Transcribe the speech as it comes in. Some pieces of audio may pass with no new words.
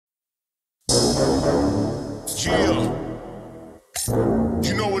Yeah.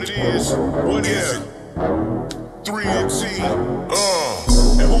 You know what it is? What is it? 3NT.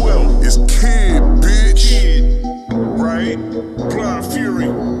 And who else? It's Kydd, bitch. Kydd. Right? Blind Fury.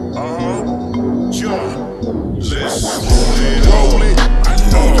 Yeah. Let's roll it. I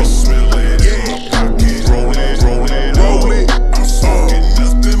know you smell it. Yeah. Roll it, roll it, roll it. I'm smoking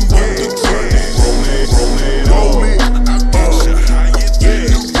nothing but the crack. Roll it, roll it, roll it. I get you higher than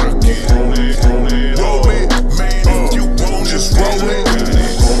the rocket. Roll it, roll it, roll it. Man, if you want, just roll it.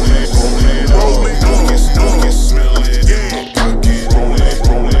 Roll it, roll it, roll it. Know you smell it. Yeah. Pocket. Roll it,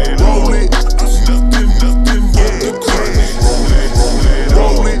 roll it, roll it. I'm nothing but the crack.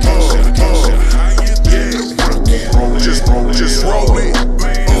 Roll it, roll it, roll it. Get you higher than the rocket. Roll it, just roll it.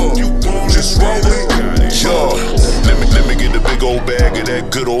 Just roll it. Let me get a big old bag of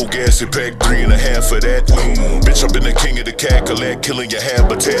that good old gassy pack, 3.5 of that. Bitch, I've been the king of the cackalack, killing your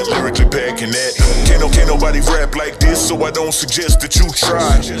habitat, lyrically packing that. Can't nobody rap like this, so I don't suggest that you try.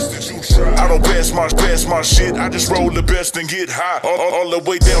 I don't pass my shit, I just roll the best and get high. All the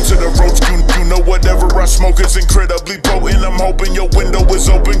way down to the roach, you know whatever I smoke is incredibly potent. I'm hoping your window is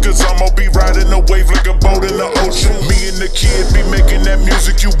open, cause I'ma be riding a wave like a boat in the ocean. Me and the kid be making that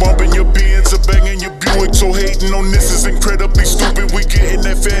music, you bumping your Benz or banging your Buick. So hating on this is incredibly stupid. We getting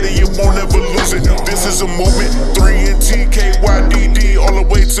that fatty, you won't ever lose it. This is a movement, 3NT, KYDD, all the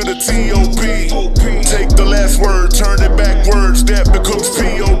way to the TOP. Take the last word, turn it backwards, that becomes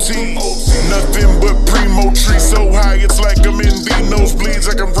POT. Nothing but primo tree so high, it's like I'm in the nosebleeds.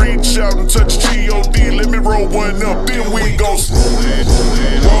 I can reach out and touch G.O.D. Let me roll one up, then we gon' roll it,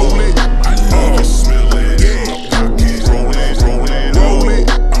 roll it. I know you smell it. Yeah. Pocket. Roll it, roll it, roll it.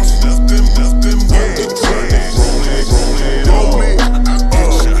 I'm nothing but the crack. Roll it, roll it, roll it. I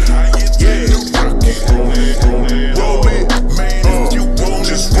get you higher than the rocket. Roll it, roll it, roll it. Man, if you want,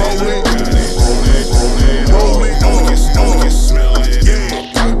 just roll it. Roll it, roll it, roll it. Know you smell it.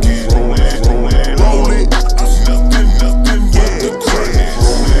 Yeah. Pocket. Roll it, roll it, roll it. I'm nothing but the crack.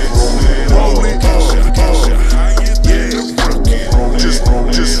 Roll it, roll it, roll it. Get you higher than the rocket.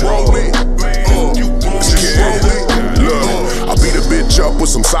 Just roll it. Man, if you want, just roll it. Look, I beat a bitch up with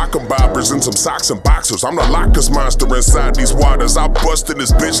some sock and boppers and some socks and boxers. I'm the Loch-Ness monster inside these waters. I busted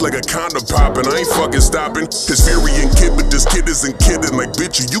this bitch like a condom popping. I ain't fucking stopping. His Fury and Kydd, but this kid isn't kidding. Like,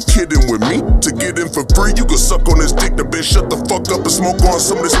 bitch, are you kidding with me? To get in for free, you can suck on this dick. The bitch shut the fuck up and smoke on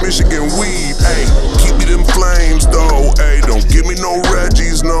some of this Michigan weed. Hey, keep me them flames though. Hey, don't give me no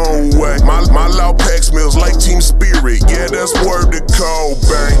Reggies, no way. My loud pack smells like Team Spirit. Yeah, that's word to Kool,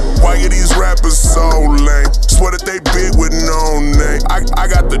 bang. Why are these rappers so lame? Swear that they big with no name. I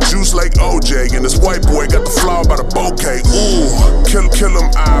got the juice like OJ, and this white boy got the flower by the bouquet. Ooh, kill him,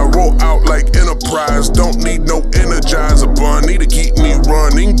 I roll out like Enterprise. Don't need no Energizer bunny to keep me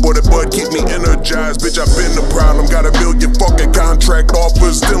running. Boy, that bud keep me energized. Bitch, I've been the problem. Got a million fucking contract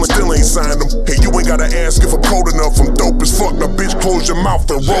offers, still ain't signed them. Hey, you ain't gotta ask if I'm cold enough. I'm dope as fuck. Now, bitch, close your mouth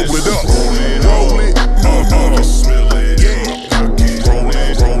and roll it up.